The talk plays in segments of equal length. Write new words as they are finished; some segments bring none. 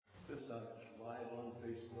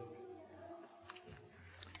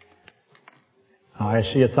I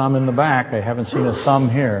see a thumb in the back. I haven't seen a thumb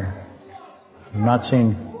here. I've not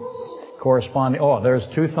seen corresponding. Oh, there's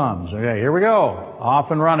two thumbs. Okay, here we go.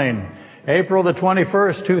 Off and running. April the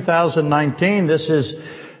 21st, 2019. This is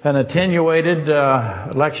an attenuated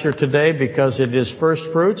lecture today because it is First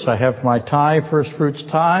Fruits. I have my tie, First Fruits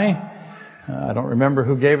tie. I don't remember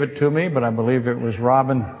who gave it to me, but I believe it was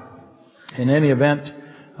Robin. In any event,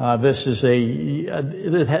 this is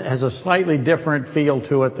it has a slightly different feel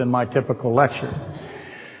to it than my typical lecture.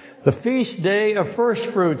 The feast day of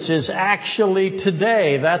First Fruits is actually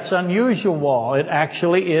today. That's unusual. It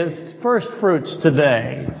actually is First Fruits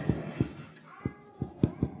today.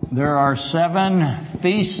 There are 7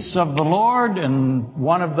 feasts of the Lord, and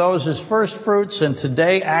one of those is First Fruits, and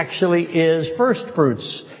today actually is First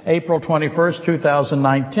Fruits, April 21st,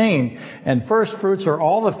 2019. And First Fruits, or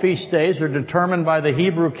all the feast days, are determined by the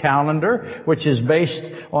Hebrew calendar, which is based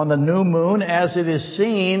on the new moon as it is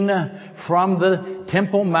seen from the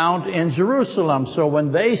Temple Mount in Jerusalem. So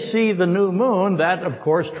when they see the new moon, that of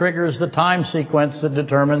course triggers the time sequence that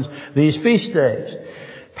determines these feast days.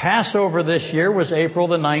 Passover this year was April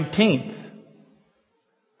the 19th.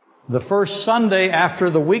 The first Sunday after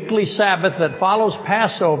the weekly Sabbath that follows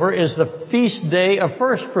Passover is the feast day of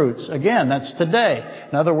First Fruits. Again, that's today.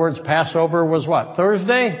 In other words, Passover was what?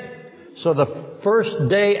 Thursday? So the first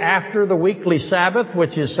day after the weekly Sabbath,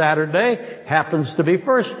 which is Saturday, happens to be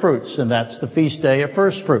First Fruits, and that's the feast day of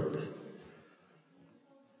First Fruits.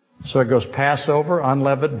 So it goes Passover,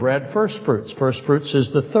 unleavened bread, First Fruits. First Fruits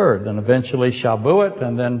is the third, then eventually Shavuot,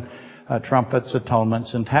 and then trumpets,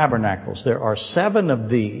 atonements, and tabernacles. There are 7 of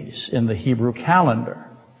these in the Hebrew calendar.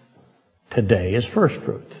 Today is First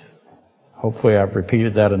Fruits. Hopefully I've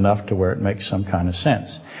repeated that enough to where it makes some kind of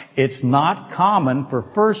sense. It's not common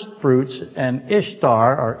for First Fruits and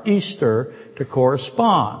Ishtar or Easter to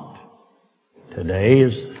correspond. Today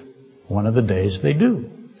is one of the days they do.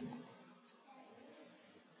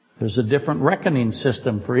 There's a different reckoning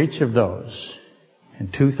system for each of those.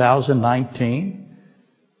 In 2019,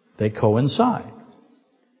 they coincide.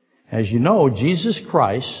 As you know, Jesus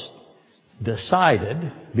Christ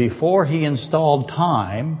decided, before He installed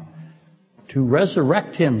time, to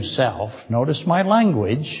resurrect Himself. Notice my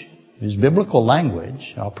language, His biblical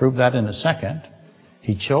language. I'll prove that in a second.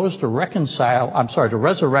 He chose to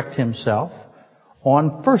resurrect Himself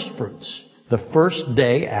on First Fruits, the first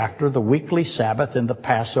day after the weekly Sabbath in the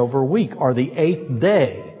Passover week, or the 8th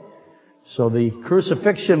day. So the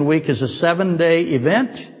crucifixion week is a 7-day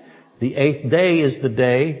event. The 8th day is the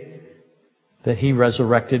day that He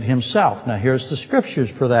resurrected Himself. Now here's the scriptures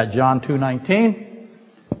for that. John 2:19.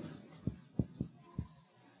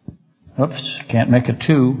 Oops, can't make a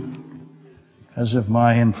 2 because of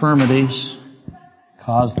my infirmities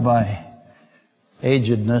caused by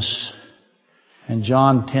agedness. And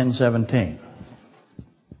John 10:17.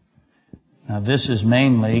 Now this is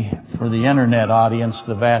mainly for the internet audience,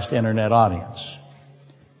 the vast internet audience.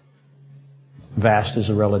 Vast is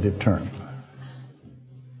a relative term.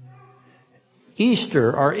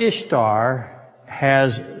 Easter or Ishtar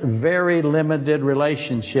has very limited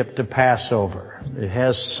relationship to Passover. It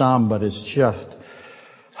has some, but it's just,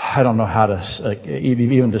 I don't know how to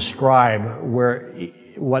even describe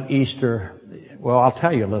what Easter. Well, I'll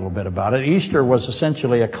tell you a little bit about it. Easter was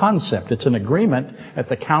essentially a concept. It's an agreement at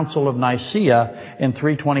the Council of Nicaea in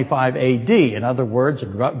 325 AD. In other words, a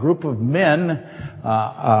group of men,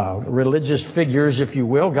 religious figures, if you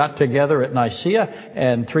will, got together at Nicaea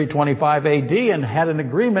in 325 AD and had an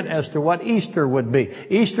agreement as to what Easter would be.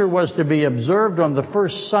 Easter was to be observed on the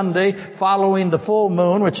first Sunday following the full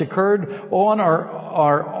moon, which occurred on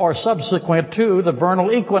or subsequent to the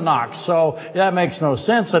vernal equinox. So that makes no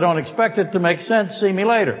sense. I don't expect it to make sense. See me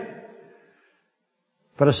later.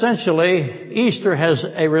 But essentially, Easter has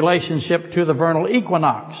a relationship to the vernal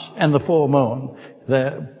equinox and the full moon.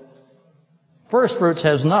 The First Fruits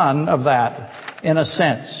has none of that, in a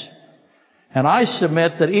sense. And I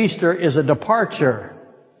submit that Easter is a departure.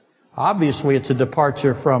 Obviously, it's a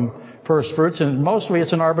departure from First Fruits, and mostly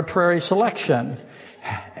it's an arbitrary selection.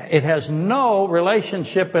 It has no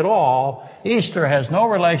relationship at all. Easter has no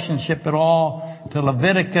relationship at all to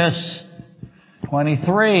Leviticus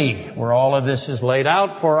 23, where all of this is laid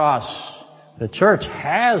out for us. The church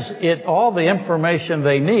has all the information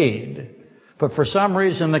they need. But for some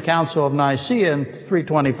reason, the Council of Nicaea in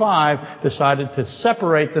 325 decided to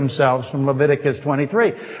separate themselves from Leviticus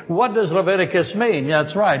 23. What does Leviticus mean? Yeah,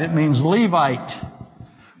 that's right. It means Levite.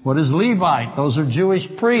 What is Levite? Those are Jewish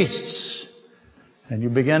priests. And you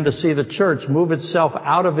begin to see the church move itself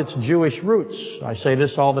out of its Jewish roots. I say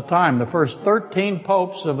this all the time. The first 13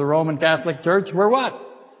 popes of the Roman Catholic Church were what?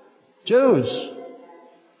 Jews.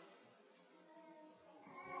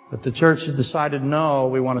 But the church has decided, no,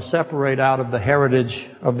 we want to separate out of the heritage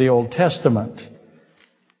of the Old Testament.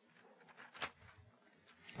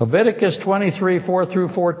 Leviticus 23, 4 through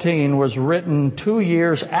 14 was written 2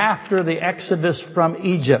 years after the Exodus from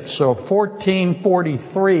Egypt, so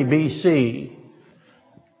 1443 BC.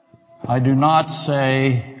 I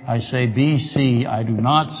say BC, I do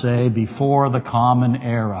not say before the Common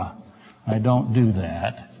Era. I don't do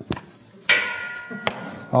that.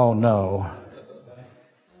 Oh no.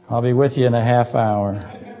 I'll be with you in a half hour.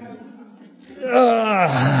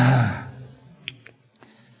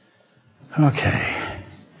 Okay.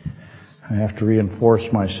 I have to reinforce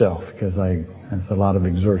myself because that's a lot of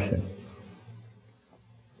exertion.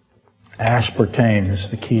 Aspartame is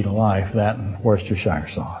the key to life, that and Worcestershire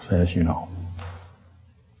sauce, as you know.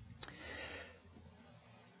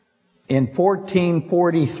 In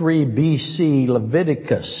 1443 BC,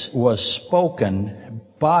 Leviticus was spoken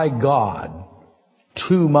by God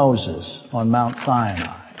to Moses on Mount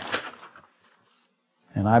Sinai.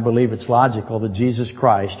 And I believe it's logical that Jesus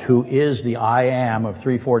Christ, who is the I Am of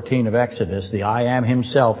 3:14 of Exodus, the I Am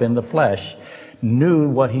himself in the flesh, knew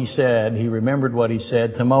what he said, he remembered what he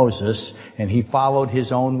said to Moses, and he followed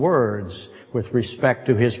his own words with respect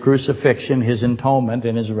to his crucifixion, his atonement,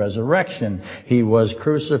 and his resurrection. He was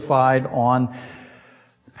crucified on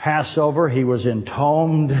Passover. He was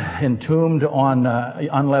entombed on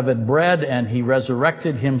unleavened bread, and he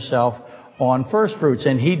resurrected himself on first fruits.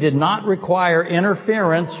 And he did not require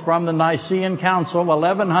interference from the Nicene Council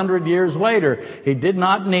 1100 years later. He did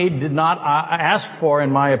not ask for, in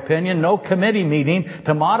my opinion, no committee meeting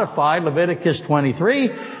to modify Leviticus 23.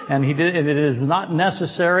 And it is not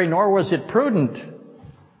necessary, nor was it prudent,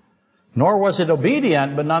 nor was it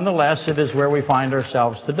obedient, but nonetheless it is where we find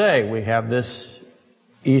ourselves today. We have this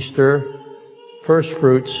Easter first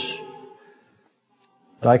fruits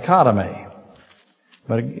dichotomy.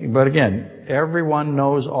 But again, everyone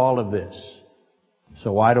knows all of this.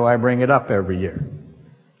 So why do I bring it up every year?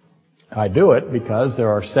 I do it because there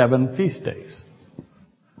are 7 feast days.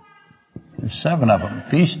 There's 7 of them.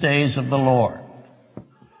 Feast days of the Lord.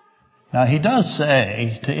 Now he does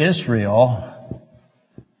say to Israel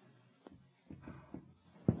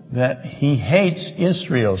that he hates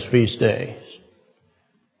Israel's feast days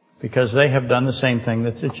because they have done the same thing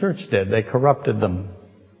that the church did. They corrupted them.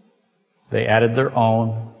 They added their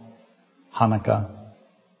own Hanukkah,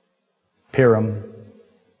 Purim.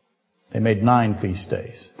 They made 9 feast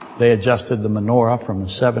days. They adjusted the menorah from a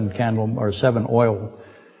 7 oil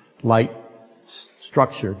light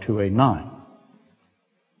structure to a 9.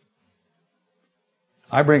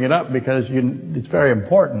 I bring it up because it's very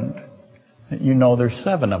important that you know there's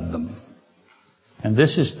 7 of them. And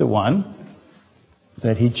this is the one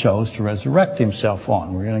that he chose to resurrect himself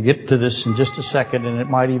on. We're going to get to this in just a second, and it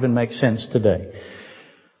might even make sense today.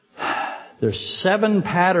 There's 7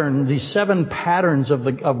 patterns. These 7 patterns of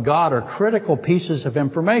God are critical pieces of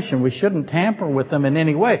information. We shouldn't tamper with them in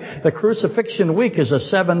any way. The crucifixion week is a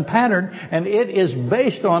 7 pattern, and it is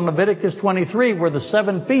based on Leviticus 23, where the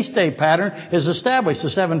 7 feast day pattern is established. The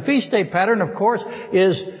 7 feast day pattern, of course,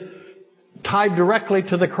 is tied directly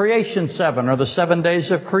to the creation 7, or the 7 days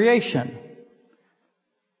of creation.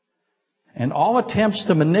 And all attempts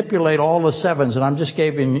to manipulate all the 7s, and I'm just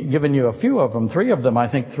giving you a few of them, 3 of them, I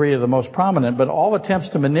think 3 of the most prominent, but all attempts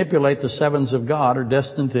to manipulate the 7s of God are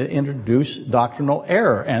destined to introduce doctrinal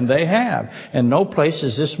error, and they have. And no place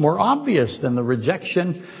is this more obvious than the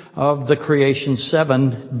rejection of the creation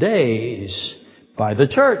 7 days by the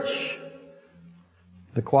church.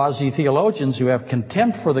 The quasi-theologians who have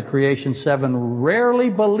contempt for the creation 7 rarely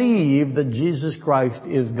believe that Jesus Christ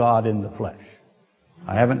is God in the flesh.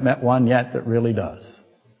 I haven't met one yet that really does.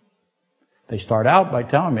 They start out by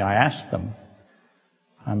telling me, I asked them.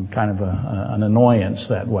 I'm kind of an annoyance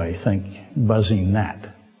that way, buzzing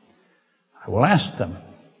gnat. I will ask them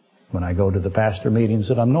when I go to the pastor meetings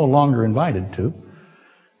that I'm no longer invited to.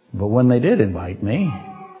 But when they did invite me,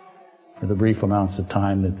 for the brief amounts of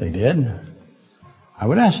time that they did, I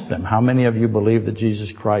would ask them, how many of you believe that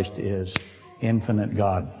Jesus Christ is infinite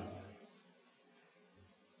God?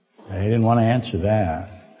 They didn't want to answer that.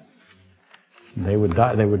 They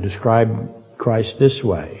would describe Christ this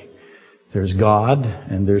way. There's God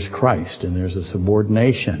and there's Christ, and there's a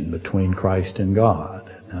subordination between Christ and God.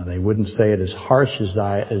 Now, they wouldn't say it as harsh as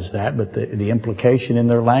that, but the implication in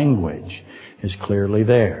their language is clearly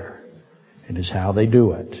there. It is how they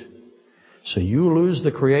do it. So you lose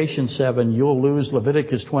the creation 7, you'll lose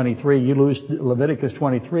Leviticus 23, you lose Leviticus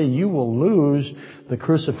 23, you will lose the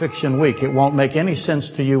crucifixion week. It won't make any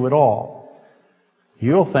sense to you at all.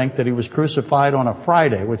 You'll think that he was crucified on a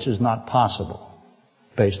Friday, which is not possible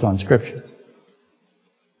based on Scripture.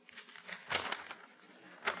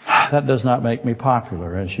 That does not make me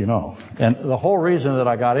popular, as you know. And the whole reason that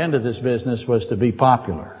I got into this business was to be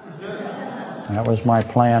popular. That was my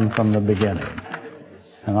plan from the beginning.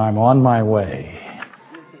 And I'm on my way.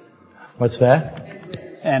 What's that?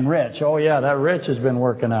 And rich. Oh yeah, that rich has been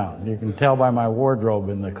working out. You can tell by my wardrobe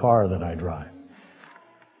in the car that I drive.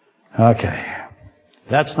 Okay.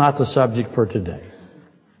 That's not the subject for today.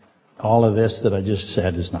 All of this that I just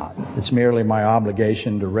said is not. It's merely my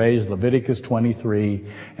obligation to raise Leviticus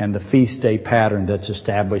 23 and the feast day pattern that's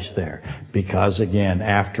established there. Because again,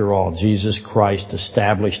 after all, Jesus Christ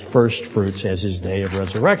established first fruits as His day of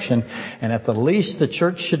resurrection. And at the least, the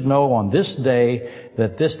church should know on this day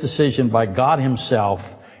that this decision by God Himself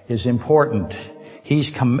is important.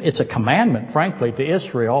 It's a commandment, frankly, to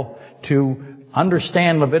Israel to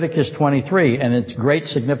understand Leviticus 23 and its great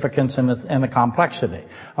significance and the complexity.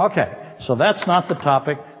 Okay, so that's not the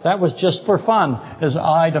topic. That was just for fun, as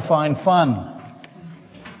I define fun.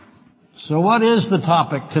 So what is the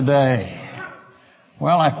topic today?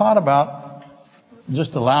 Well, I thought about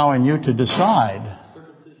just allowing you to decide.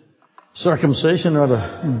 Circumcision would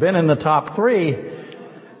have been in the top 3.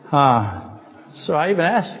 So I even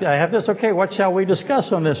asked, I have this, okay, what shall we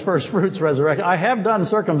discuss on this first fruits resurrection? I have done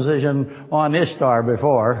circumcision on Ishtar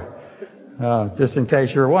before, just in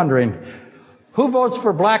case you're wondering. Who votes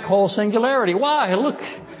for black hole singularity? Why? Look,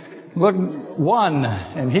 1,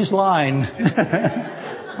 and he's lying.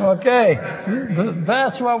 Okay,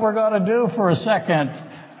 that's what we're going to do for a second.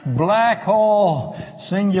 Black hole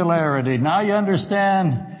singularity. Now you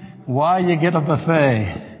understand why you get a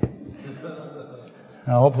buffet.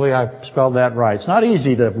 Now, hopefully I spelled that right. It's not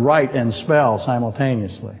easy to write and spell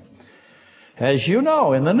simultaneously. As you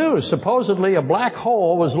know, in the news, supposedly a black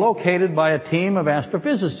hole was located by a team of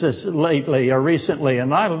astrophysicists lately or recently.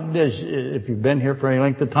 And if you've been here for any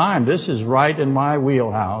length of time, this is right in my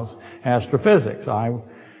wheelhouse, astrophysics.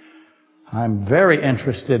 I'm very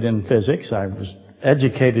interested in physics. I was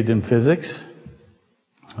educated in physics.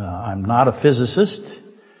 I'm not a physicist,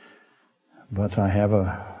 but I have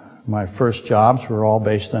my first jobs were all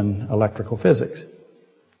based on electrical physics.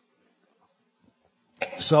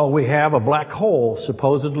 So we have a black hole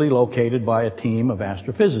supposedly located by a team of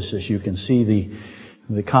astrophysicists. You can see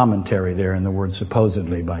the commentary there in the word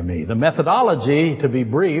supposedly by me. The methodology, to be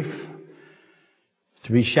brief,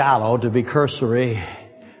 to be shallow, to be cursory,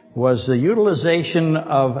 was the utilization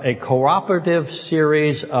of a cooperative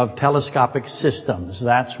series of telescopic systems.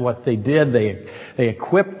 That's what they did. They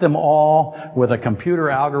equipped them all with a computer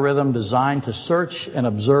algorithm designed to search and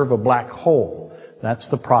observe a black hole. That's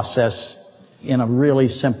the process in a really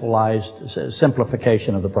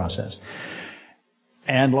simplification of the process.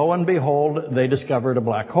 And lo and behold, they discovered a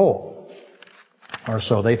black hole. Or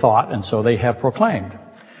so they thought, and so they have proclaimed.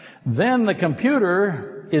 Then the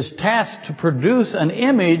computer is tasked to produce an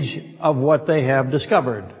image of what they have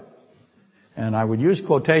discovered. And I would use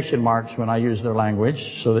quotation marks when I use their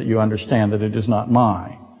language so that you understand that it is not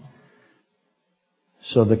mine.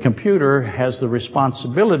 So the computer has the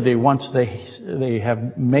responsibility, once they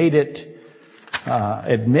have made it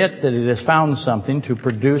admit that it has found something, to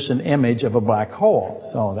produce an image of a black hole.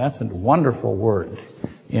 So that's a wonderful word,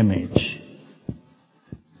 image.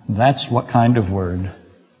 That's what kind of word?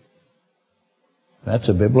 That's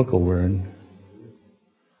a biblical word.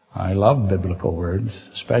 I love biblical words,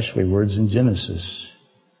 especially words in Genesis.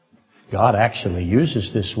 God actually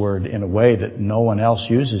uses this word in a way that no one else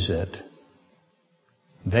uses it.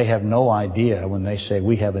 They have no idea when they say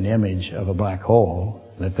we have an image of a black hole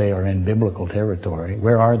that they are in biblical territory.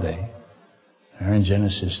 Where are they? They're in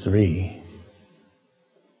Genesis 3.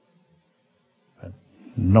 But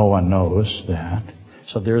no one knows that.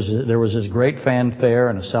 So there was this great fanfare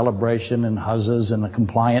and a celebration and huzzas, and the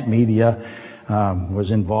compliant media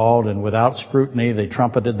was involved, and without scrutiny they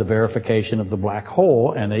trumpeted the verification of the black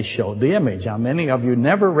hole, and they showed the image. How many of you,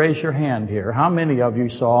 never raise your hand here, how many of you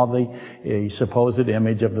saw the supposed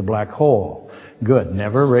image of the black hole? Good.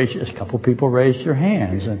 Never raise. A couple people raised your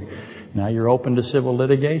hands, and now you're open to civil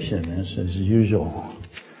litigation as usual.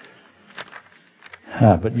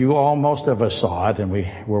 But most of us saw it, and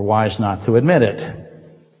we were wise not to admit it.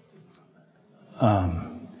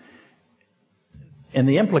 And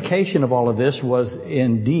the implication of all of this was,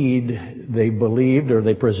 indeed, they believed, or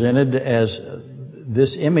they presented as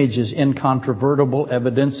This image is incontrovertible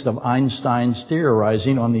evidence of Einstein's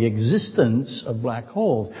theorizing on the existence of black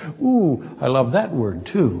holes. Ooh, I love that word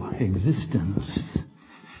too, existence.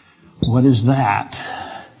 What is that?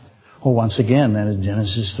 Well, once again, that is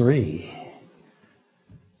Genesis 3.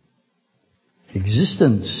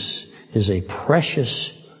 Existence is a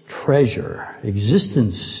precious treasure.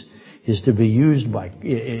 Existence is to be used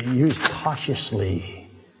cautiously.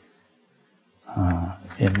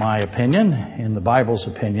 In my opinion, in the Bible's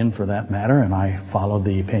opinion for that matter, and I follow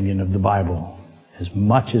the opinion of the Bible as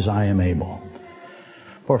much as I am able.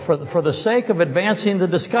 For the sake of advancing the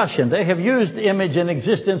discussion, they have used image and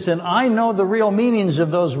existence, and I know the real meanings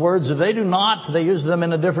of those words. If they do not, they use them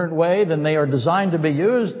in a different way than they are designed to be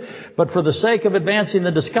used. But for the sake of advancing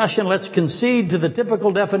the discussion, let's concede to the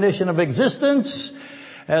typical definition of existence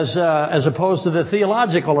as opposed to the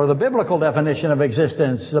theological or the biblical definition of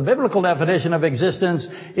existence. The biblical definition of existence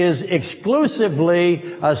is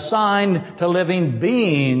exclusively assigned to living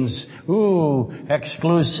beings. Ooh,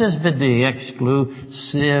 exclusivity.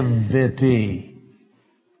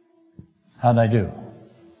 How'd I do?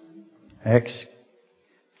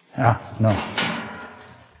 No.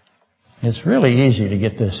 It's really easy to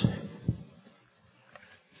get this.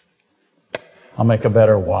 I'll make a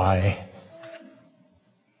better Y.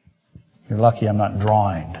 You're lucky I'm not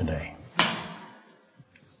drawing today.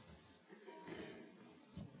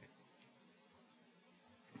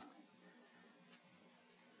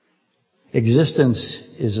 Existence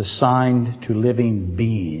is assigned to living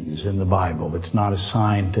beings in the Bible. It's not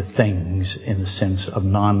assigned to things in the sense of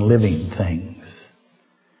non-living things.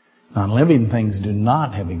 Non-living things do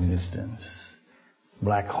not have existence.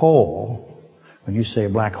 Black hole, when you say a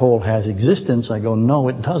black hole has existence, I go, no,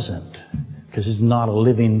 it doesn't, because it's not a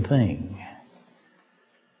living thing.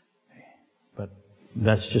 But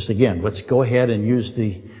that's just, again, let's go ahead and use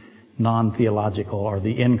the non-theological or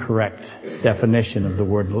the incorrect definition of the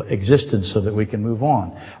word existence so that we can move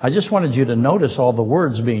on. I just wanted you to notice all the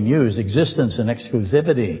words being used, existence and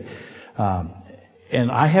exclusivity. And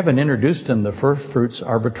I haven't introduced them, the first fruits,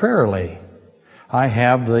 arbitrarily.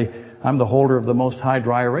 I'm the holder of the Most High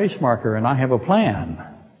dry erase marker, and I have a plan.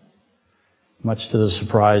 Much to the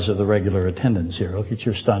surprise of the regular attendants here. Look at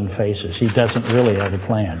your stunned faces. He doesn't really have a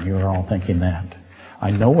plan. You are all thinking that.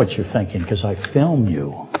 I know what you're thinking because I film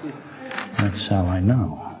you. That's how I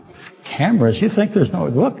know. Cameras, you think there's no...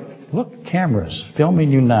 Look, cameras, filming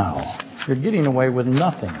you now. You're getting away with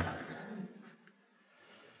nothing.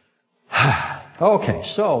 Okay,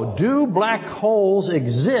 so do black holes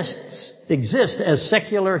exist as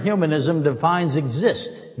secular humanism defines exist?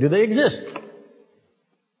 Do they exist?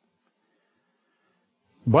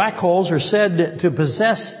 Black holes are said to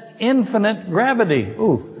possess infinite gravity.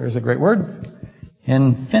 Ooh, there's a great word.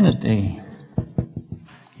 Infinity.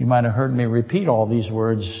 You might have heard me repeat all these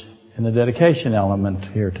words in the dedication element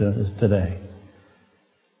here today.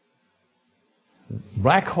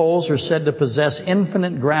 Black holes are said to possess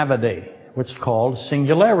infinite gravity, which is called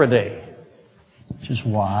singularity, which is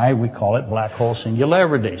why we call it black hole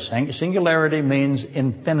singularity. Singularity means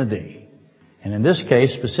infinity. And in this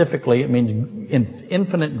case, specifically, it means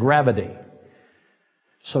infinite gravity.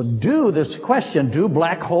 So this question, do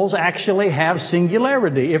black holes actually have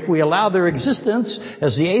singularity? If we allow their existence,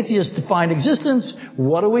 as the atheists define existence,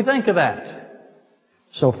 what do we think of that?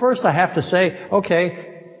 So first I have to say,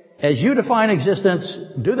 okay, as you define existence,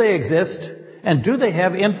 do they exist? And do they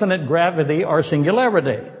have infinite gravity or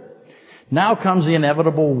singularity? Now comes the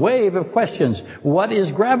inevitable wave of questions. What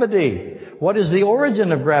is gravity? What is the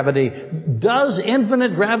origin of gravity? Does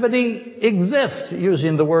infinite gravity exist?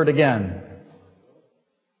 Using the word again.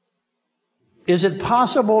 Is it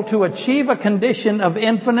possible to achieve a condition of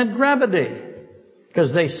infinite gravity?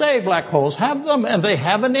 Because they say black holes have them, and they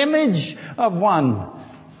have an image of one.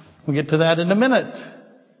 We'll get to that in a minute.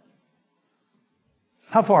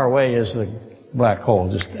 How far away is the black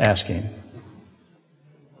hole? Just asking.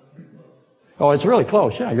 Oh, it's really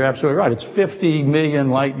close. Yeah, you're absolutely right. It's 50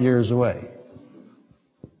 million light years away.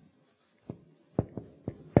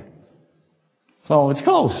 So it's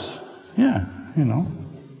close. Yeah,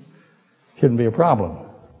 shouldn't be a problem.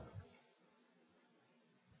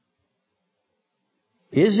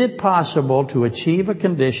 Is it possible to achieve a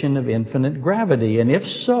condition of infinite gravity? And if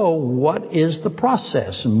so, what is the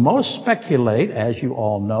process? Most speculate, as you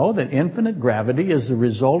all know, that infinite gravity is the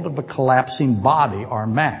result of a collapsing body or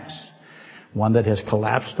mass. One that has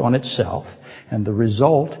collapsed on itself. And the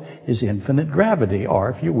result is infinite gravity, or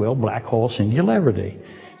if you will, black hole singularity.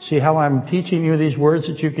 See how I'm teaching you these words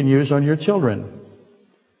that you can use on your children?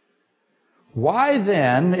 Why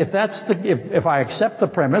then, if I accept the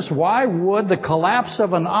premise, why would the collapse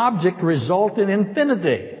of an object result in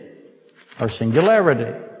infinity or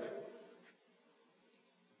singularity?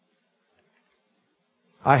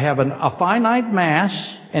 I have a finite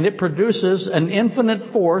mass, and it produces an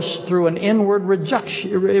infinite force through an inward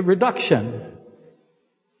reduction.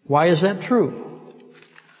 Why is that true?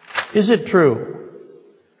 Is it true?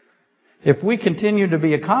 If we continue to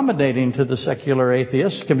be accommodating to the secular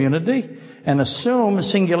atheist community and assume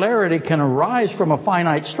singularity can arise from a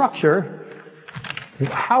finite structure,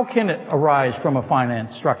 how can it arise from a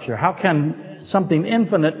finite structure? How can something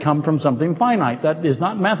infinite come from something finite? That is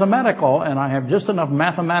not mathematical, and I have just enough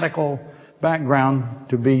mathematical background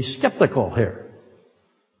to be skeptical here.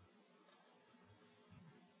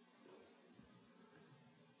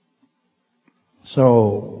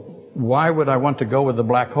 So, why would I want to go with the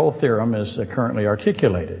black hole theorem as currently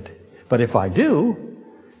articulated? But if I do,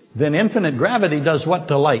 then infinite gravity does what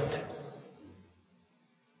to light?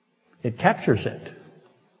 It captures it.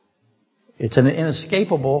 It's an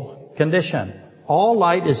inescapable condition. All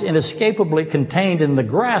light is inescapably contained in the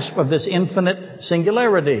grasp of this infinite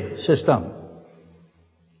singularity system.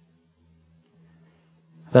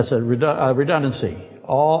 That's a redundancy.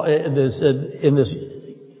 All in this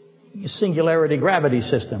singularity gravity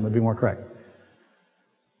system would be more correct.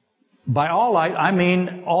 By all light, I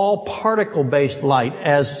mean all particle-based light.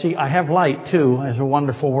 I have light too as a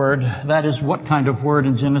wonderful word. That is what kind of word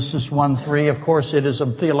in Genesis 1:3? Of course, it is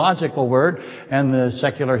a theological word, and the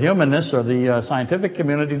secular humanist or the scientific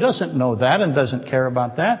community doesn't know that and doesn't care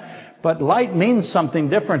about that. But light means something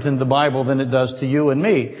different in the Bible than it does to you and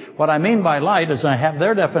me. What I mean by light is I have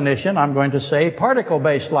their definition. I'm going to say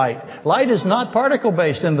particle-based light. Light is not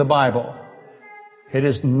particle-based in the Bible. It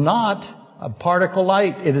is not a particle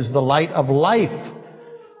light. It is the light of life.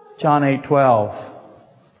 John 8:12.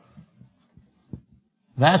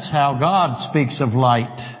 That's how God speaks of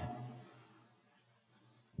light.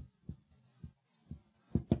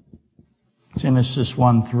 Genesis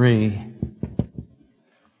 1:3.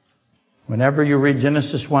 Whenever you read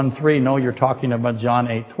Genesis 1:3, know you're talking about John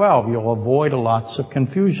 8:12. You'll avoid lots of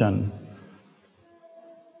confusion.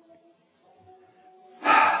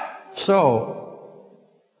 So,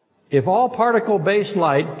 if all particle-based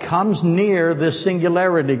light comes near this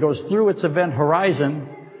singularity, goes through its event horizon,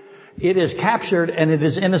 it is captured and it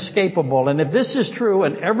is inescapable. And if this is true,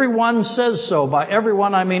 and everyone says so, by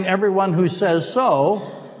everyone I mean everyone who says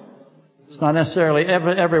so, it's not necessarily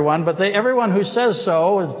everyone, but everyone who says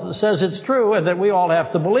so says it's true and that we all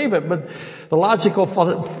have to believe it. But the logical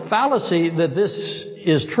fallacy that this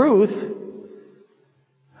is truth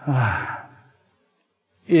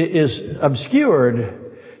is obscured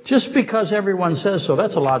just because everyone says so.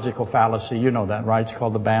 That's a logical fallacy. You know that, right? It's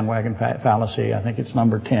called the bandwagon fallacy. I think it's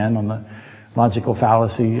number 10 on the logical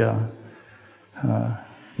fallacy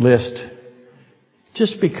list.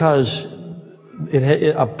 Just because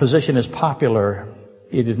a position is popular,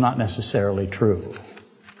 it is not necessarily true.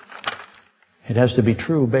 It has to be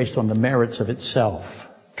true based on the merits of itself.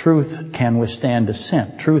 Truth can withstand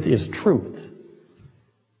dissent. Truth is truth.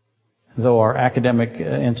 Though our academic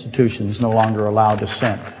institutions no longer allow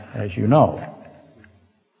dissent, as you know.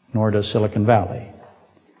 Nor does Silicon Valley.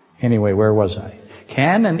 Anyway, where was I?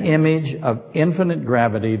 Can an image of infinite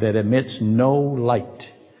gravity that emits no light,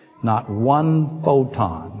 not one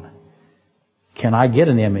photon, can I get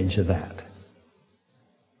an image of that?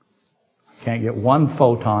 Can't get one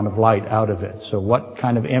photon of light out of it. So what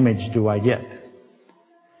kind of image do I get?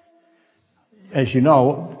 As you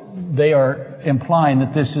know, they are implying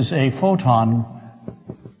that this is a photon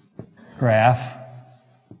graph.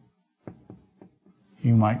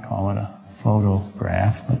 You might call it a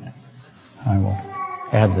photograph, but I will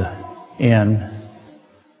add the N.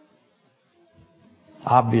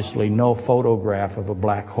 Obviously, no photograph of a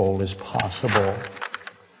black hole is possible.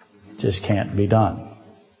 It just can't be done,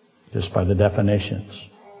 just by the definitions.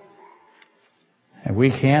 And we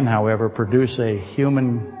can, however, produce a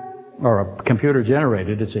human, or a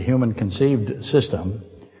computer-generated, it's a human-conceived system,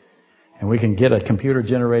 and we can get a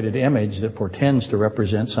computer-generated image that portends to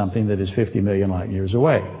represent something that is 50 million light years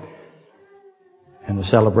away. And the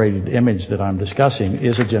celebrated image that I'm discussing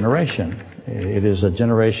is a generation. It is a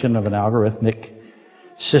generation of an algorithmic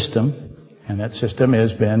system, and that system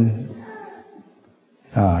has been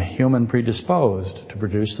human predisposed to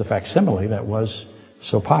produce the facsimile that was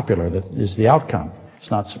so popular. That is the outcome.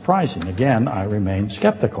 It's not surprising. Again, I remain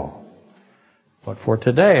skeptical. But for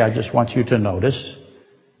today, I just want you to notice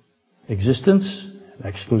existence,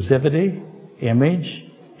 exclusivity, image,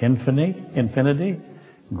 infinity,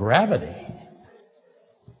 gravity.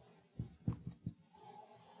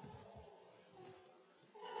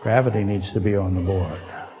 Gravity needs to be on the board.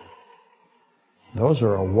 Those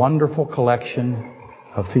are a wonderful collection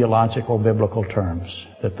of theological biblical terms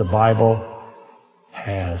that the Bible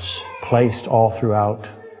has placed all throughout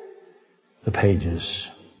the pages.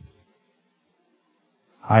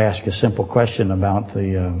 I ask a simple question about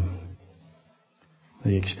the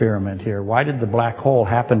experiment here. Why did the black hole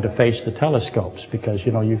happen to face the telescopes? Because,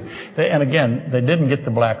 and again, they didn't get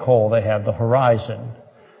the black hole. They had the horizon.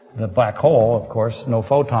 The black hole, of course, no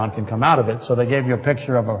photon can come out of it. So they gave you a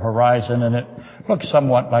picture of a horizon, and it looks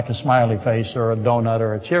somewhat like a smiley face or a donut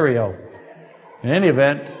or a Cheerio. In any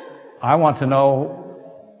event, I want to know,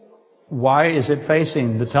 why is it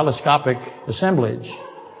facing the telescopic assemblage?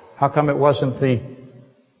 How come it wasn't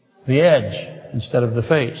the edge instead of the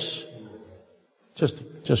face?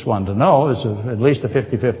 Just wanted to know. There's at least a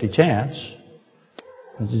 50-50 chance.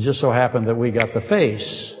 It just so happened that we got the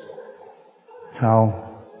face. How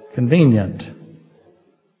convenient.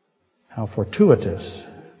 How fortuitous.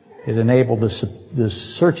 It enabled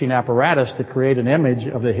this searching apparatus to create an image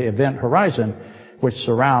of the event horizon which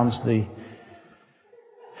surrounds the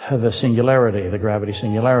singularity, the gravity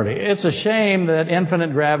singularity. It's a shame that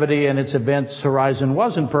infinite gravity and its events horizon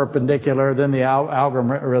wasn't perpendicular. Then the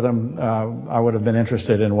algorithm, I would have been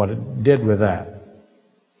interested in what it did with that.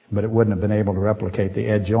 But it wouldn't have been able to replicate the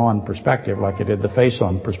edge-on perspective like it did the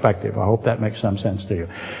face-on perspective. I hope that makes some sense to you.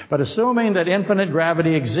 But assuming that infinite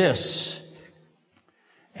gravity exists,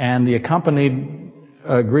 and the accompanied,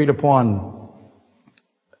 agreed upon,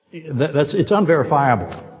 it's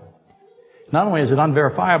unverifiable. Not only is it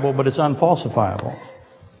unverifiable, but it's unfalsifiable.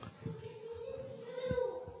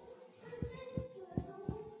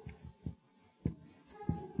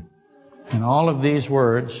 And all of these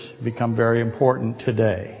words become very important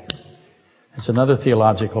today. It's another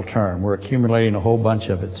theological term. We're accumulating a whole bunch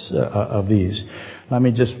of these. Let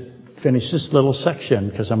me just finish this little section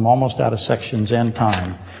because I'm almost out of sections end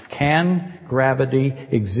time. Can gravity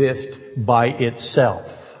exist by itself?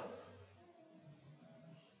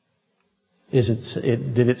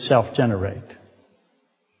 Did it self-generate?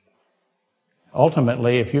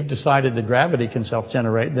 Ultimately, if you've decided that gravity can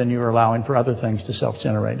self-generate, then you're allowing for other things to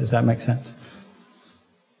self-generate. Does that make sense?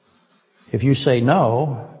 If you say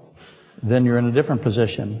no, then you're in a different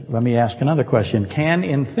position. Let me ask another question. Can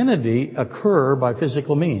infinity occur by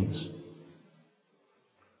physical means?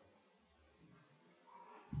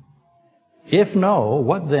 If no,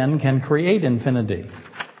 what then can create infinity?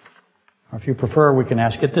 Or if you prefer, we can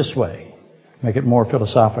ask it this way. Make it more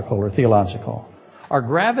philosophical or theological. Are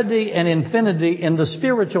gravity and infinity in the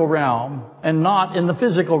spiritual realm and not in the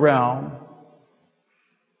physical realm?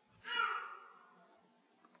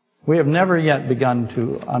 We have never yet begun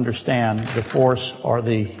to understand the force or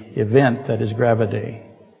the event that is gravity.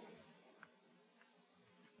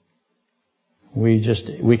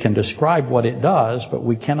 We can describe what it does, but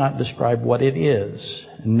we cannot describe what it is.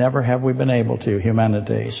 Never have we been able to,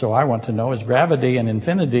 humanity. So I want to know, is gravity and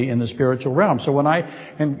infinity in the spiritual realm? So when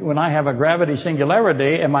I have a gravity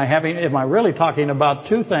singularity, am I really talking about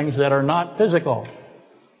two things that are not physical?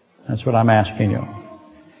 That's what I'm asking you.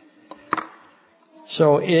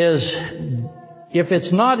 So if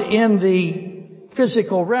it's not in the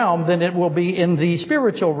physical realm, then it will be in the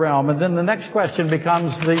spiritual realm. And then the next question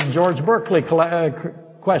becomes the George Berkeley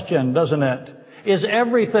question, doesn't it? Is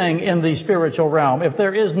everything in the spiritual realm? If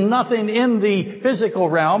there is nothing in the physical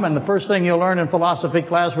realm, and the first thing you'll learn in philosophy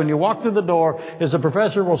class when you walk through the door is the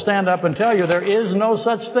professor will stand up and tell you there is no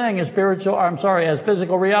such thing as as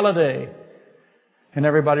physical reality. And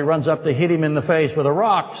everybody runs up to hit him in the face with a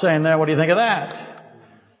rock saying, what do you think of that?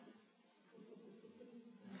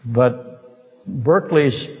 But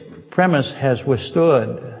Berkeley's premise has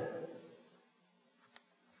withstood.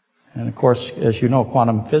 And of course, as you know,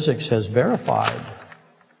 quantum physics has verified.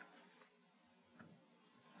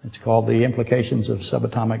 It's called the implications of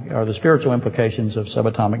subatomic, or the spiritual implications of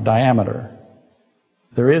subatomic diameter.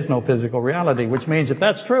 There is no physical reality, which means if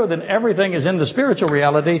that's true, then everything is in the spiritual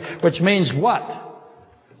reality, which means what?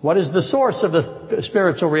 What is the source of the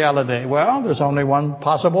spiritual reality? Well, there's only one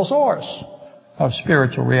possible source of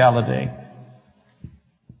spiritual reality.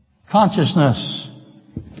 Consciousness.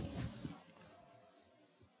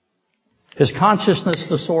 Is consciousness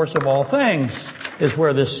the source of all things? Is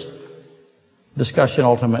where this discussion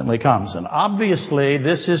ultimately comes. And obviously,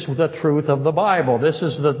 this is the truth of the Bible. This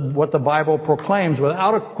is what the Bible proclaims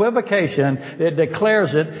without equivocation. It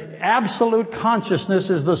declares it. Absolute consciousness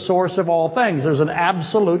is the source of all things. There's an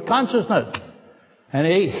absolute consciousness. And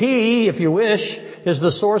He, if you wish, is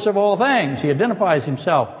the source of all things. He identifies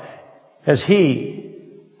Himself as He.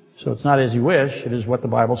 So it's not as you wish, it is what the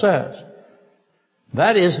Bible says.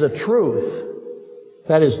 That is the truth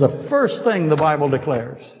That is the first thing the Bible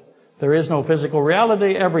declares. There is no physical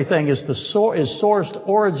reality. Everything is sourced,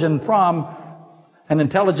 origin from an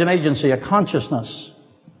intelligent agency, a consciousness,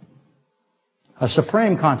 a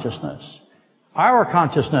supreme consciousness. Our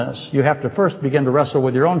consciousness, you have to first begin to wrestle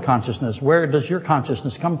with your own consciousness. Where does your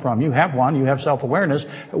consciousness come from? You have one. You have self-awareness.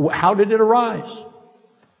 How did it arise?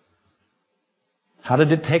 How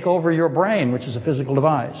did it take over your brain, which is a physical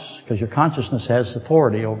device? Because your consciousness has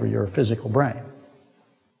authority over your physical brain.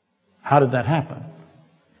 How did that happen?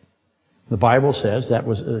 The Bible says that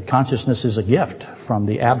consciousness is a gift from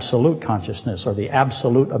the absolute consciousness, or the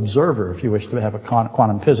absolute observer, if you wish to have a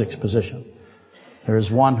quantum physics position. There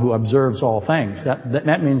is one who observes all things.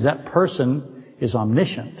 That means that person is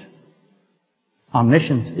omniscient.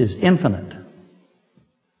 Omniscience is infinite.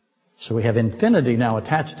 So we have infinity now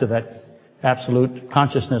attached to that absolute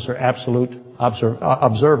consciousness or absolute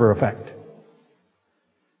observer effect.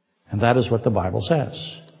 And that is what the Bible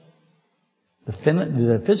says.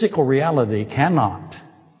 The physical reality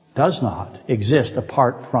does not exist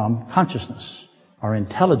apart from consciousness, our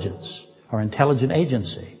intelligence, our intelligent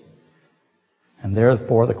agency. And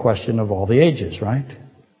therefore the question of all the ages, right?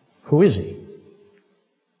 Who is He?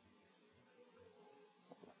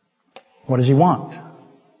 What does He want?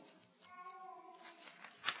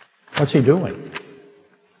 What's He doing?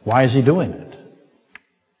 Why is He doing it?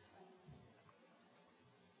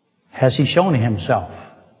 Has He shown Himself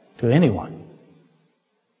to anyone?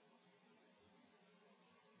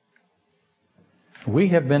 We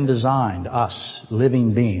have been designed, us,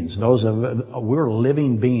 living beings. We're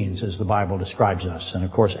living beings as the Bible describes us. And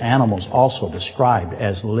of course, animals also described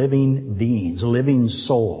as living beings, living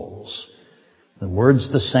souls. The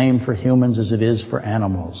word's the same for humans as it is for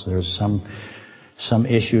animals. There's some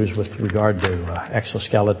issues with regard to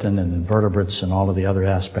exoskeleton and invertebrates and all of the other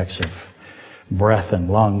aspects of breath and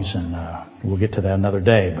lungs, and we'll get to that another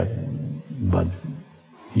day. But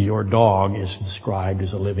your dog is described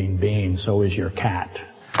as a living being, so is your cat.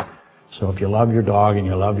 So if you love your dog and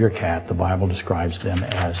you love your cat, the Bible describes them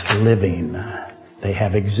as living. They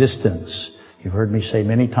have existence. You've heard me say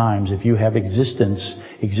many times, if you have existence,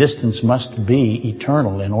 existence must be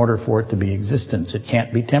eternal in order for it to be existence. It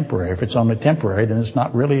can't be temporary. If it's only temporary, then it's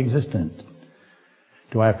not really existent.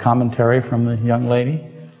 Do I have commentary from the young lady?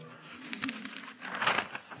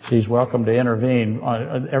 She's welcome to intervene.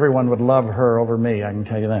 Everyone would love her over me, I can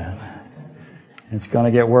tell you that. It's going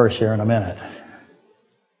to get worse here in a minute.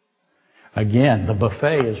 Again, the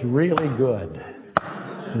buffet is really good.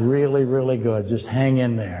 Really, really good. Just hang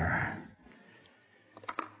in there.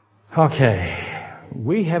 Okay.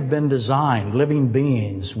 We have been designed, living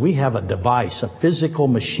beings. We have a device, a physical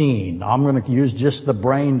machine. I'm going to use just the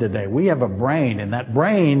brain today. We have a brain, and that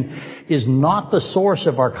brain is not the source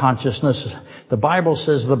of our consciousness. The Bible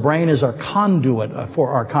says the brain is our conduit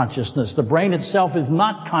for our consciousness. The brain itself is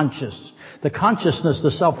not conscious. The consciousness, the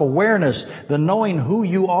self-awareness, the knowing who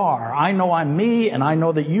you are. I know I'm me, and I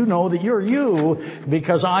know that you're you,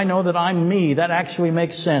 because I know that I'm me. That actually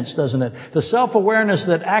makes sense, doesn't it? The self-awareness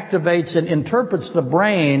that activates and interprets the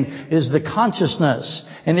brain is the consciousness.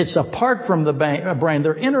 And it's apart from the brain.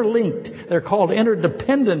 They're interlinked. They're called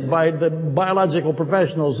interdependent by the biological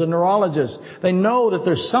professionals, the neurologists. They know that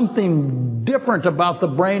there's something different about the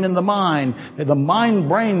brain and the mind. The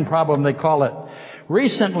mind-brain problem, they call it.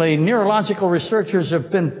 Recently, neurological researchers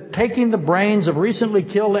have been taking the brains of recently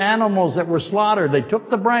killed animals that were slaughtered. They took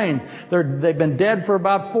the brains. They've been dead for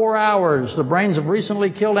about 4 hours, the brains of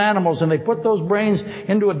recently killed animals, and they put those brains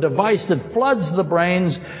into a device that floods the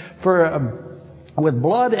brains with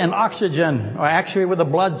blood and oxygen, or actually with a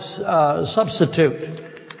blood substitute.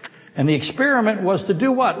 And the experiment was to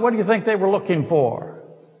do what? What do you think they were looking for?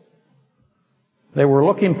 They were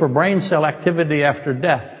looking for brain cell activity after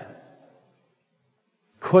death.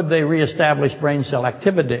 Could they reestablish brain cell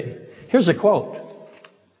activity? Here's a quote.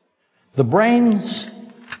 The brains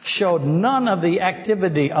showed none of the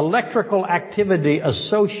electrical activity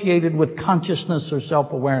associated with consciousness or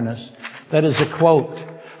self-awareness. That is a quote.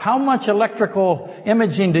 How much electrical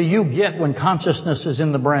imaging do you get when consciousness is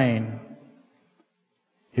in the brain?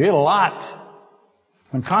 You get a lot.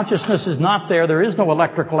 When consciousness is not there, there is no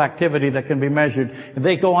electrical activity that can be measured. And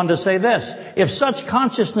they go on to say this: if such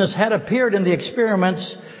consciousness had appeared in the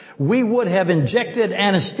experiments, we would have injected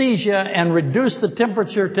anesthesia and reduced the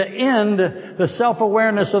temperature to end the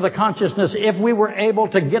self-awareness of the consciousness if we were able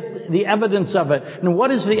to get the evidence of it. And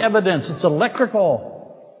what is the evidence? It's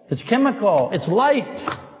electrical. It's chemical. It's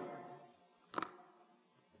light.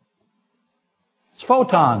 It's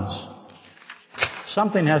photons.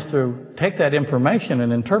 Something has to take that information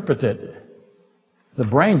and interpret it. The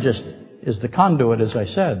brain just is the conduit, as I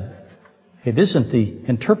said. It isn't the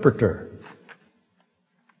interpreter.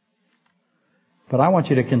 But I want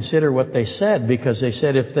you to consider what they said, because they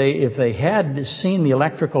said if they had seen the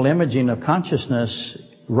electrical imaging of consciousness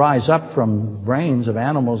rise up from brains of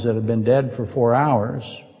animals that had been dead for 4 hours,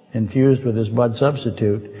 infused with this blood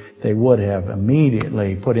substitute, they would have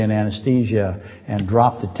immediately put in anesthesia and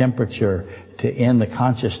dropped the temperature to end the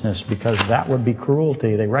consciousness, because that would be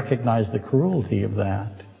cruelty. They recognized the cruelty of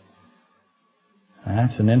that.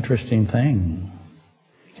 That's an interesting thing.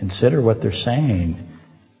 Consider what they're saying.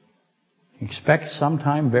 Expect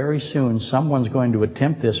sometime very soon someone's going to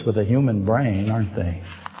attempt this with a human brain, aren't they?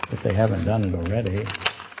 If they haven't done it already.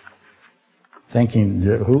 Thinking,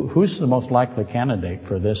 who's the most likely candidate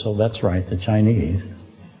for this? Oh, that's right, the Chinese.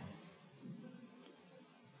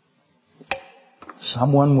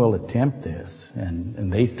 Someone will attempt this,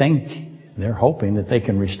 and they think, they're hoping that they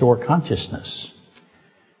can restore consciousness.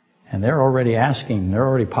 And they're already asking, they're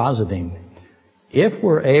already positing, if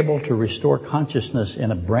we're able to restore consciousness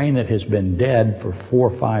in a brain that has been dead for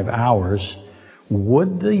 4 or 5 hours,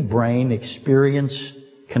 would the brain experience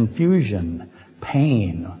confusion,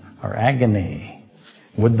 pain, or agony?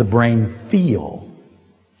 Would the brain feel?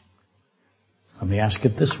 Let me ask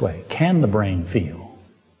it this way. Can the brain feel?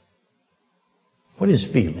 What is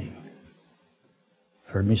feeling?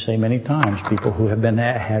 You've heard me say many times, people who have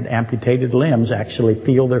had amputated limbs actually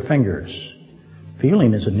feel their fingers.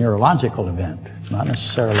 Feeling is a neurological event. It's not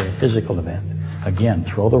necessarily a physical event. Again,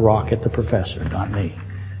 throw the rock at the professor, not me.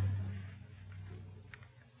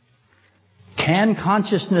 Can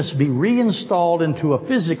consciousness be reinstalled into a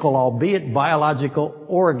physical, albeit biological,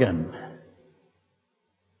 organ?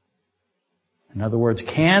 In other words,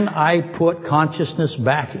 can I put consciousness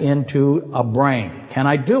back into a brain? Can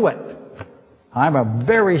I do it? I'm a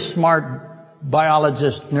very smart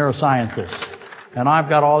biologist, neuroscientist. And I've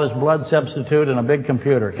got all this blood substitute and a big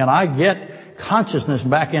computer. Can I get consciousness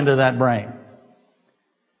back into that brain?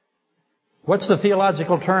 What's the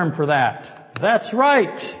theological term for that? That's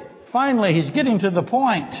right. Finally, he's getting to the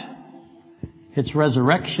point. It's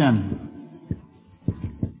resurrection.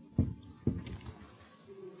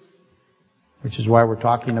 Which is why we're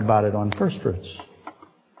talking about it on First Fruits.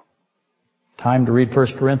 Time to read 1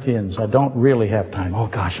 Corinthians. I don't really have time. Oh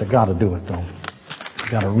gosh, I got to do it though. I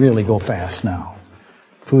got to really go fast now.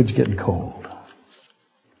 Food's getting cold.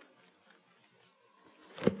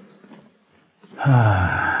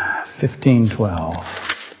 15:12.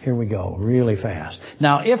 Here we go, really fast.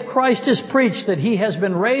 Now, if Christ is preached that He has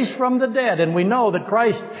been raised from the dead, and we know that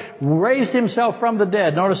Christ raised Himself from the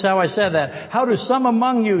dead. Notice how I said that. How do some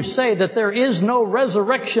among you say that there is no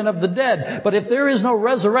resurrection of the dead? But if there is no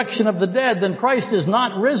resurrection of the dead, then Christ is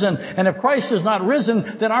not risen. And if Christ is not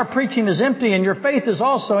risen, then our preaching is empty, and your faith is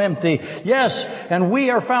also empty. Yes, and we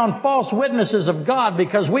are found false witnesses of God,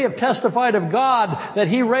 because we have testified of God that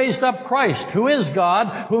He raised up Christ, who is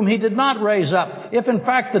God, whom He did not raise up. If in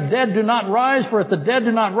fact the dead do not rise, for if the dead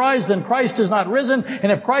do not rise, then Christ is not risen.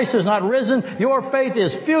 And if Christ is not risen, your faith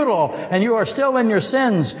is futile, and you are still in your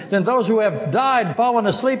sins. Then those who have died, fallen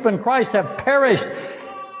asleep in Christ, have perished.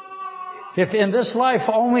 If in this life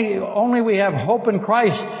only we have hope in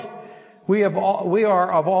Christ, we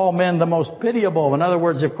are of all men the most pitiable. In other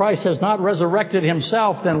words, if Christ has not resurrected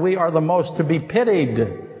Himself, then we are the most to be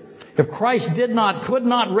pitied. If Christ could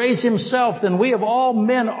not raise Himself, then we of all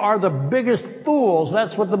men are the biggest fools.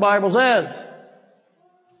 That's what the Bible says.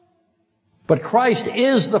 But Christ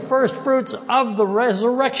is the first fruits of the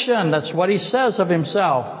resurrection. That's what He says of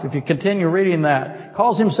Himself. If you continue reading that,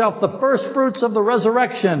 calls Himself the first fruits of the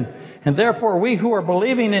resurrection. And therefore we who are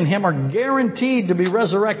believing in Him are guaranteed to be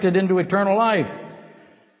resurrected into eternal life.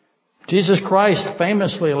 Jesus Christ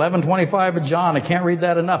famously, 11:25 of John, I can't read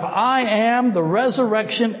that enough. I am the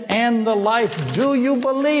resurrection and the life. Do you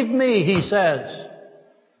believe me? He says.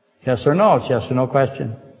 Yes or no? It's yes or no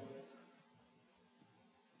question.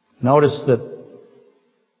 Notice that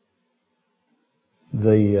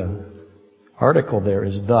the article there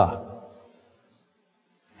is the.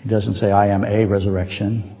 He doesn't say I am a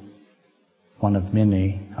resurrection, one of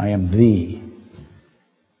many. I am the.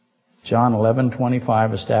 John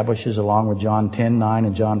 11:25 establishes, along with John 10:9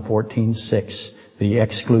 and John 14:6, the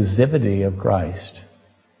exclusivity of Christ.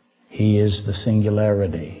 He is the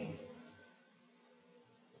singularity.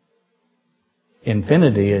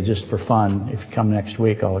 Infinity, just for fun, if you come next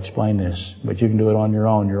week, I'll explain this. But you can do it on your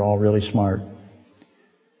own. You're all really smart.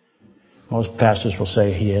 Most pastors will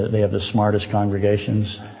say they have the smartest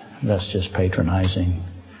congregations. That's just patronizing.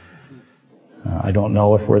 I don't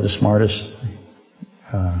know if we're the smartest.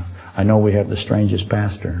 I know we have the strangest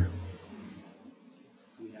pastor.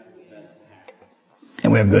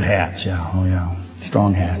 And we have good hats, yeah. Oh, yeah.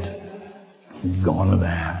 Strong hat. Going to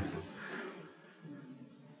that.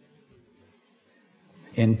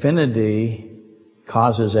 Infinity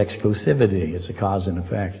causes exclusivity. It's a cause and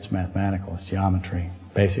effect. It's mathematical. It's geometry.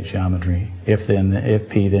 Basic geometry. If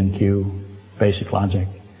P, then Q. Basic logic.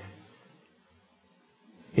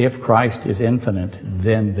 If Christ is infinite,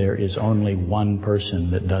 then there is only one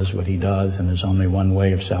person that does what He does, and there's only one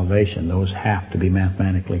way of salvation. Those have to be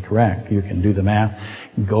mathematically correct. You can do the math.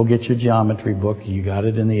 Go get your geometry book. You got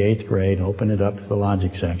it in the 8th grade. Open it up to the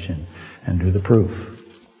logic section and do the proof.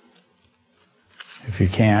 If you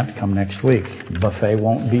can't, come next week. The buffet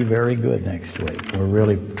won't be very good next week. We're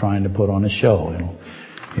really trying to put on a show.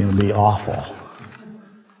 It'll be awful.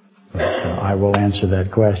 But I will answer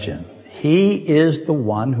that question. He is the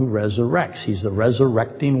one who resurrects. He's the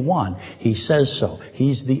resurrecting one. He says so.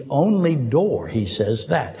 He's the only door. He says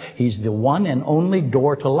that. He's the one and only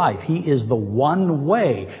door to life. He is the one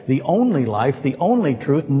way, the only life, the only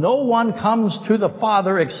truth. No one comes to the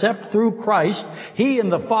Father except through Christ. He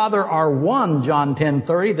and the Father are one, John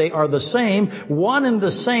 10:30. They are the same, one and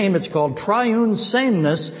the same. It's called triune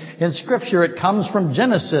sameness. In Scripture, it comes from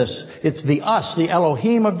Genesis. It's the us, the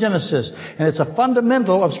Elohim of Genesis. And it's a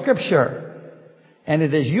fundamental of Scripture. And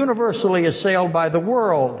it is universally assailed by the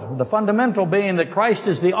world. The fundamental being that Christ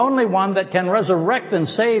is the only one that can resurrect and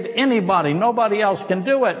save anybody. Nobody else can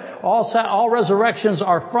do it. All resurrections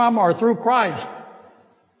are from or through Christ.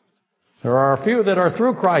 There are a few that are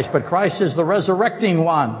through Christ, but Christ is the resurrecting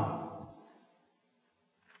one.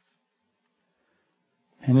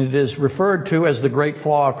 And it is referred to as the great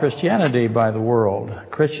flaw of Christianity by the world.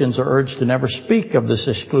 Christians are urged to never speak of this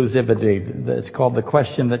exclusivity. It's called the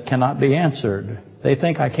question that cannot be answered. They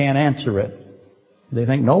think I can't answer it. They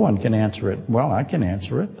think no one can answer it. Well, I can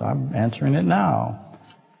answer it. I'm answering it now.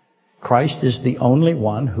 Christ is the only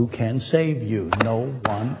one who can save you. No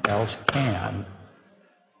one else can.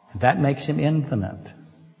 That makes Him infinite,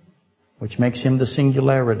 which makes Him the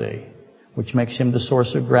singularity, which makes Him the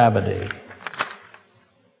source of gravity.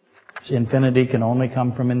 Infinity can only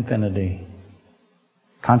come from infinity.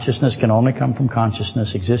 Consciousness can only come from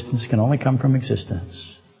consciousness. Existence can only come from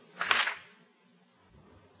existence.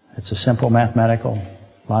 It's a simple mathematical,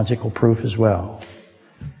 logical proof as well.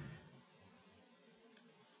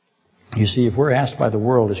 You see, if we're asked by the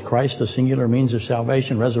world, is Christ the singular means of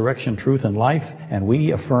salvation, resurrection, truth, and life? And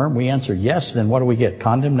we affirm, we answer yes, then what do we get?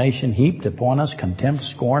 Condemnation heaped upon us, contempt,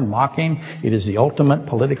 scorn, mocking. It is the ultimate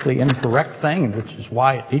politically incorrect thing, which is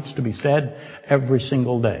why it needs to be said every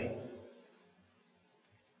single day.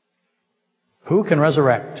 Who can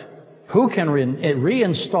resurrect? Who can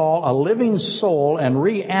reinstall a living soul and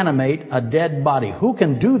reanimate a dead body? Who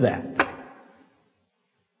can do that?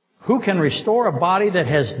 Who can restore a body that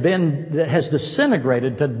has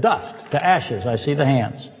disintegrated to dust, to ashes? I see the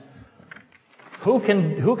hands. Who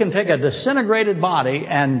can take a disintegrated body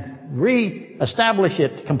and re-establish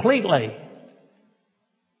it completely?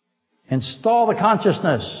 Install the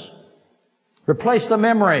consciousness. Replace the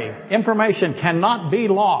memory. Information cannot be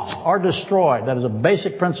lost or destroyed. That is a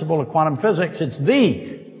basic principle of quantum physics. It's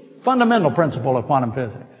the fundamental principle of quantum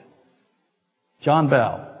physics. John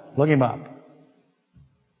Bell. Look him up.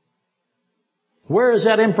 Where is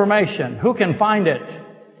that information? Who can find it?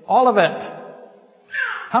 All of it.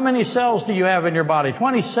 How many cells do you have in your body?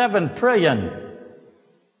 27 trillion.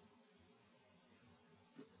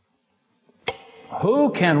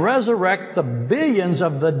 Who can resurrect the billions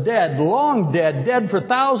of the dead, long dead, dead for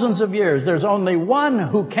thousands of years? There's only one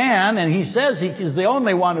who can, and He says He is the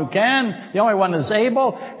only one who can, the only one that's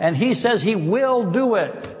able, and He says He will do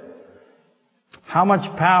it. How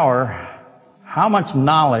much power, how much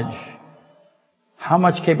knowledge, how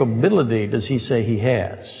much capability does He say He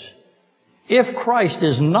has? If Christ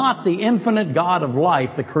is not the infinite God of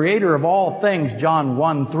life, the creator of all things, John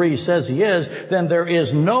 1:3 says He is, then there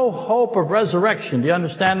is no hope of resurrection. Do you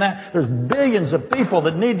understand that? There's billions of people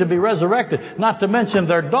that need to be resurrected, not to mention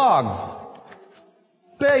their dogs.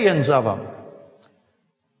 Billions of them.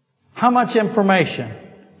 How much information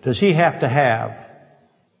does He have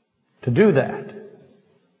to do that?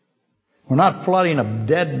 We're not flooding a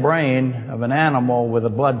dead brain of an animal with a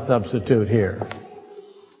blood substitute here.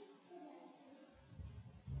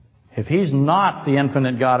 If He's not the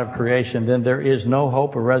infinite God of creation, then there is no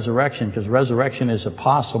hope of resurrection, because resurrection is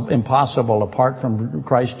impossible apart from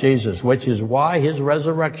Christ Jesus, which is why His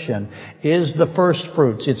resurrection is the first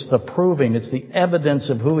fruits. It's the proving. It's the evidence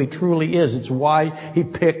of who He truly is. It's why He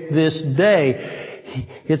picked this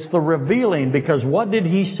day. It's the revealing, because what did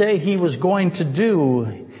He say He was going to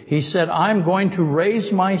do? He said, I'm going to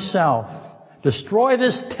raise myself, destroy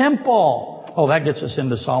this temple. Oh, that gets us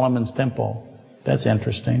into Solomon's temple. That's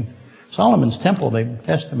interesting. Solomon's temple, they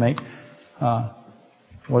estimate,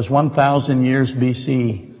 was 1,000 years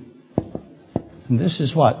BC. And this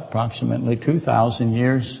is what? Approximately 2,000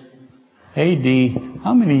 years AD.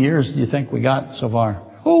 How many years do you think we got so far?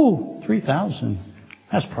 Oh, 3,000.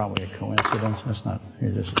 That's probably a coincidence. That's not.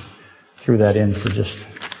 You just threw that in for just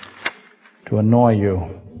to annoy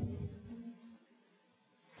you.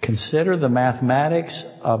 Consider the mathematics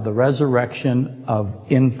of the resurrection of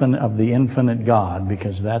the infinite God,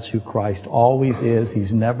 because that's who Christ always is.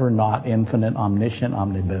 He's never not infinite, omniscient,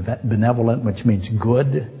 omnibenevolent, which means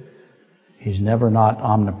good. He's never not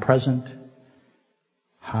omnipresent.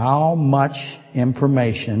 How much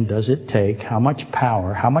information does it take? How much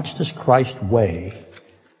power? How much does Christ weigh?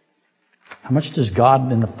 How much does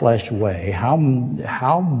God in the flesh weigh?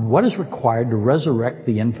 What is required to resurrect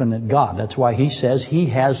the infinite God? That's why He says He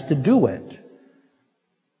has to do it.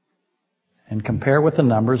 And compare with the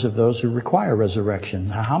numbers of those who require resurrection.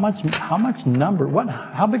 How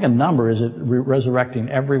big a number is it resurrecting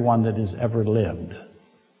everyone that has ever lived?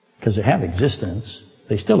 Because they have existence.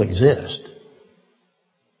 They still exist.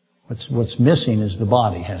 What's missing is the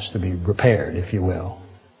body has to be repaired, if you will.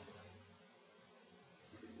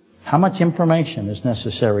 How much information is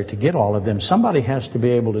necessary to get all of them? Somebody has to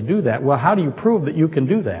be able to do that. Well, how do you prove that you can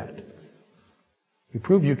do that? You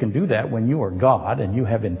prove you can do that when you are God and you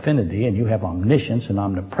have infinity and you have omniscience and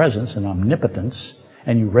omnipresence and omnipotence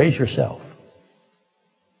and you raise yourself.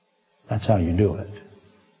 That's how you do it.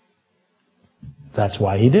 That's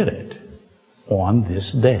why He did it on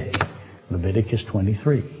this day, Leviticus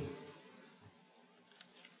 23.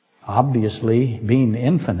 Obviously, being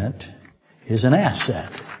infinite is an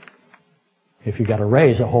asset. If you've got to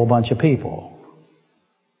raise a whole bunch of people.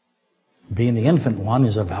 Being the infinite one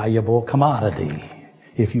is a valuable commodity.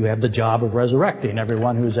 If you have the job of resurrecting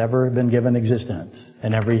everyone who's ever been given existence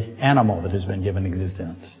and every animal that has been given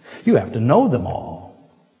existence, you have to know them all.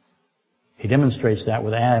 He demonstrates that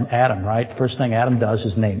with Adam, right? First thing Adam does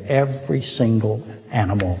is name every single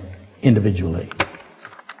animal individually.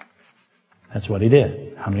 That's what he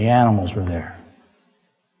did. How many animals were there?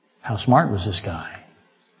 How smart was this guy?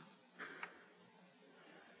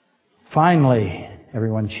 Finally,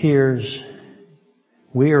 everyone cheers.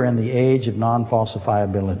 We are in the age of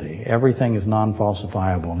non-falsifiability. Everything is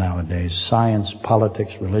non-falsifiable nowadays. Science,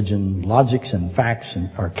 politics, religion, logics and facts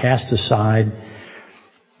are cast aside.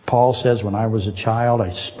 Paul says, when I was a child,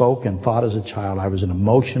 I spoke and thought as a child. I was an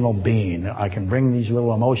emotional being. I can bring these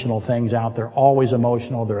little emotional things out. They're always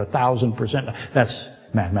emotional. They're 1,000%. That's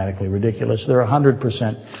mathematically ridiculous. They're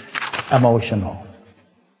 100% emotional.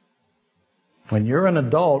 When you're an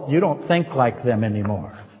adult, you don't think like them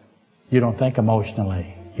anymore. You don't think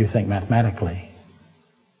emotionally. You think mathematically.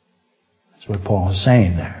 That's what Paul is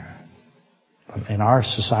saying there. In our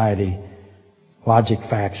society, logic,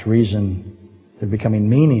 facts, reason, they're becoming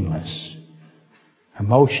meaningless.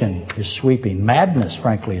 Emotion is sweeping. Madness,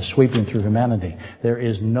 frankly, is sweeping through humanity. There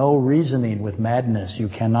is no reasoning with madness. You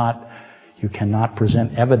cannot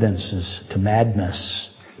present evidences to madness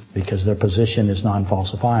because their position is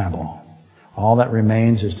non-falsifiable. All that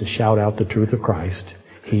remains is to shout out the truth of Christ.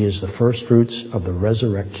 He is the first fruits of the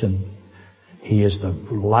resurrection. He is the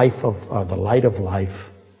light of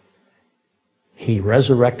life. He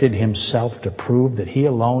resurrected Himself to prove that He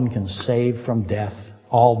alone can save from death,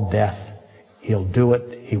 all death. He'll do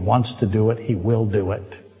it. He wants to do it. He will do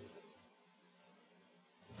it.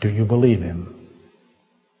 Do you believe Him?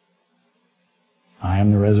 I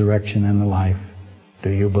am the resurrection and the life. Do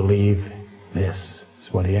you believe this?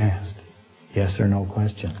 Is what He asked. Yes or no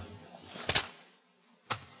question.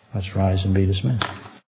 Let's rise and be dismissed.